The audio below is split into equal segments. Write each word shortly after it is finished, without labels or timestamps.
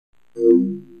Hey,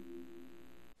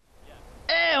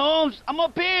 Holmes, I'm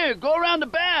up here. Go around the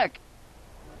back.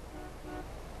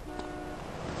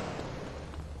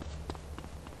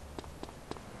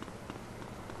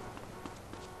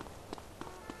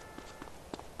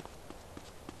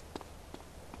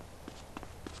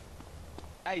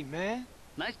 Hey, man.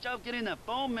 Nice job getting that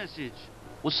phone message.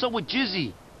 What's up with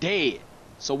Jizzy? Dead.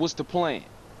 So what's the plan?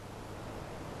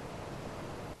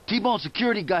 T-Bone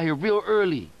security got here real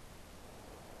early.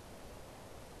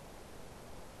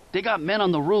 They got men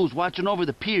on the roofs watching over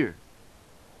the pier.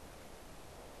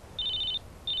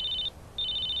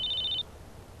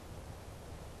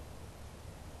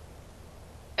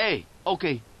 Hey,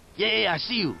 okay. Yeah, I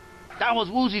see you. That was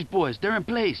Woozy's boys. They're in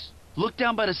place. Look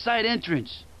down by the side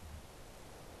entrance.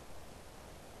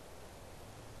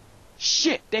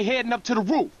 Shit, they heading up to the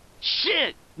roof.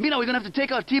 Shit! Mina, we're gonna have to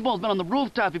take out T-Bone's men on the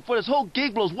rooftop before this whole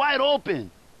gig blows wide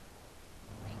open.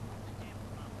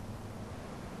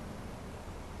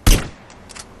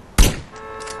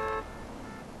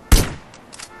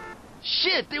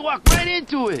 Shit, they walked right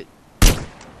into it.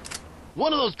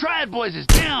 One of those triad boys is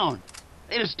down.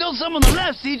 Hey, there's still some on the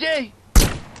left, CJ.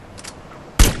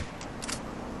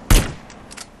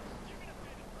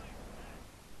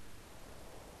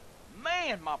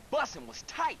 Man, my busing was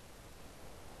tight.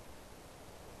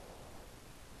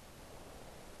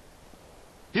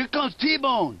 Here comes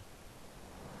T-Bone.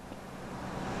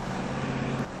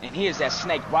 And here's that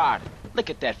snake rider. Look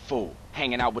at that fool,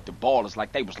 hanging out with the ballers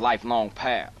like they was lifelong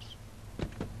pals.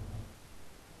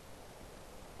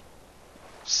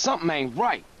 Something ain't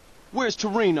right. Where's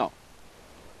Torino?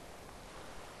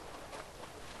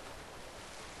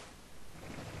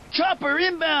 Chopper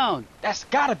inbound. That's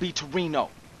gotta be Torino.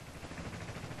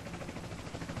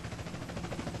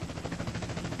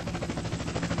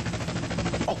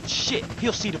 Oh shit,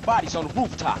 he'll see the bodies on the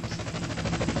rooftops.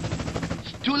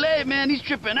 It's too late, man. He's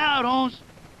tripping out, Holmes.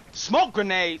 Smoke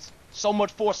grenades? So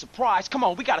much for a surprise. Come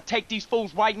on, we gotta take these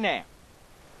fools right now.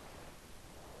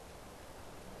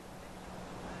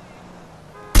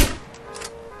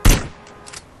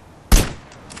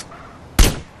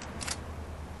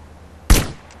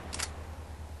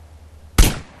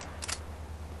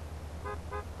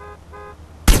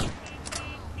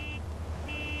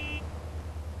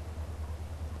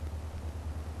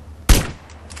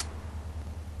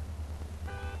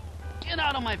 Get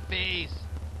out of my face.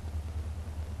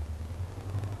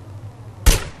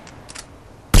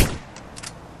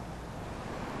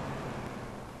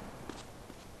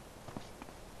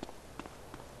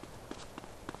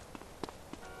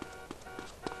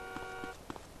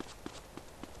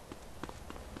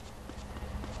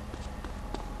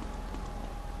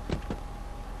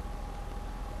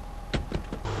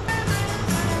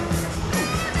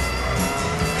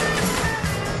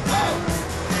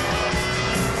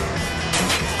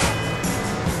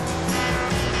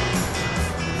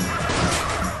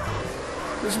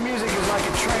 This music is like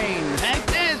a train. Heck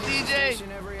this, CJ.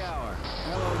 Every hour.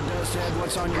 Hello, Dusthead.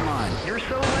 What's on your mind? You're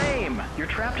so lame. You're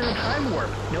trapped in a time warp.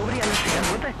 Nobody understands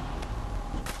what the...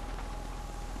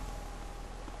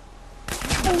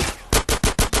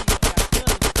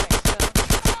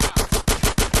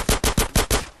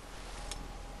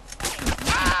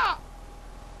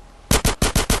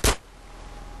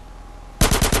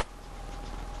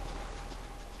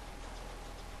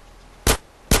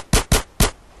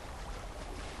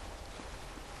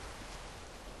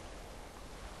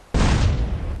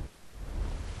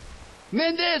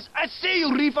 Mendez, I see you,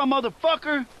 Rifa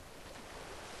motherfucker.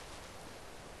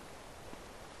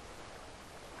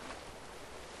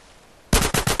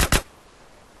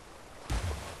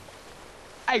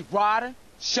 Hey, Ryder,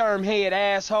 sherm-head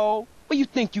asshole, where you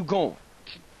think you going?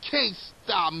 Can't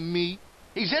stop me.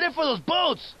 He's headed for those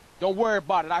boats. Don't worry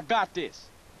about it, I got this.